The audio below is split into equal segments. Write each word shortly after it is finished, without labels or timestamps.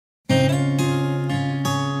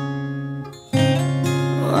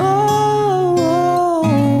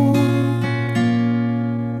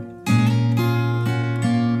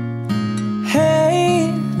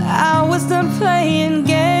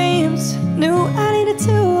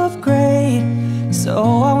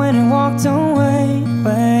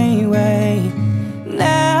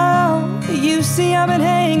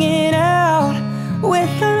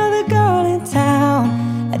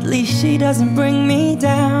doesn't bring me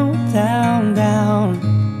down, down, down.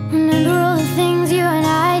 Remember all the things you and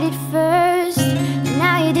I did first, and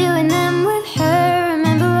now you're doing them with her.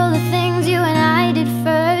 Remember all the things you and I did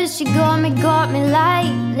first. You got me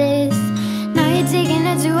like this. Now you're taking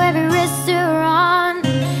it to every restaurant,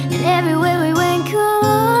 and everywhere we went, come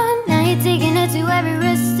on. Now you're taking it to every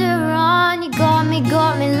restaurant. You got me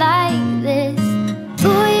like this.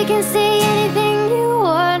 Boy, you can say anything you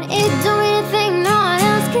want. It don't mean a thing, no one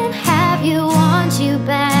else can have you. Want you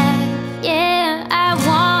back, yeah, I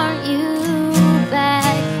want you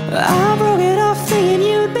back. I broke it off thinking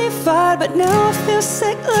you'd be fine, but now I feel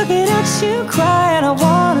sick looking at you cry. And I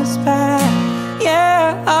want us back,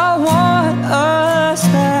 yeah, I want us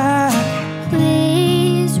back.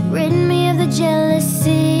 Please rid me of the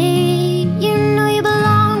jealousy. You know you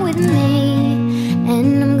belong with me,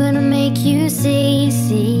 and I'm gonna make you see,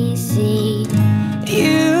 see, see.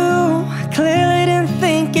 You clearly didn't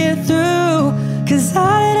think it through, 'cause I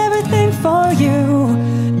did everything for you,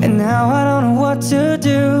 and now I don't know what to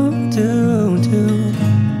do, do.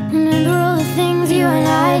 Remember all the things you and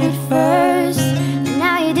I did first, and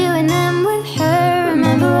now you're doing them with her.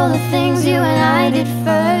 Remember all the things you and I did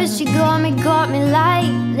first. You got me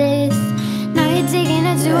like this. Now you're taking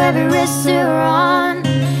it to every restaurant,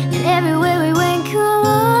 and everywhere we went, come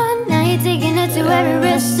on. Now you're taking it to every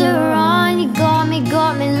restaurant. You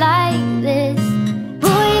got me like this.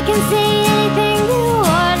 Boy, you can say anything you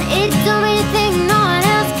want. It don't mean a thing, no one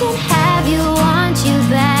else can have you. Want you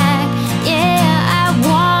back, yeah, I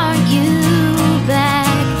want you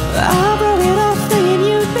back. I broke it off thinking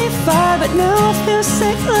you'd be fine, but now I feel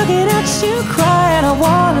sick looking at you cry. And I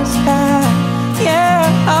want us back, yeah,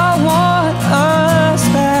 I want us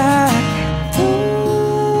back. Ooh,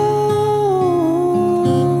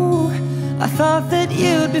 I thought that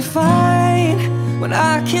you'd be fine when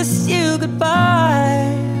I kissed you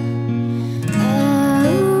goodbye.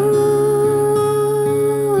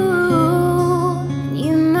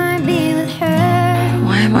 You might be with her.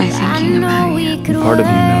 Why am I thinking about you? Part of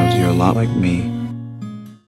you knows you're a lot like me.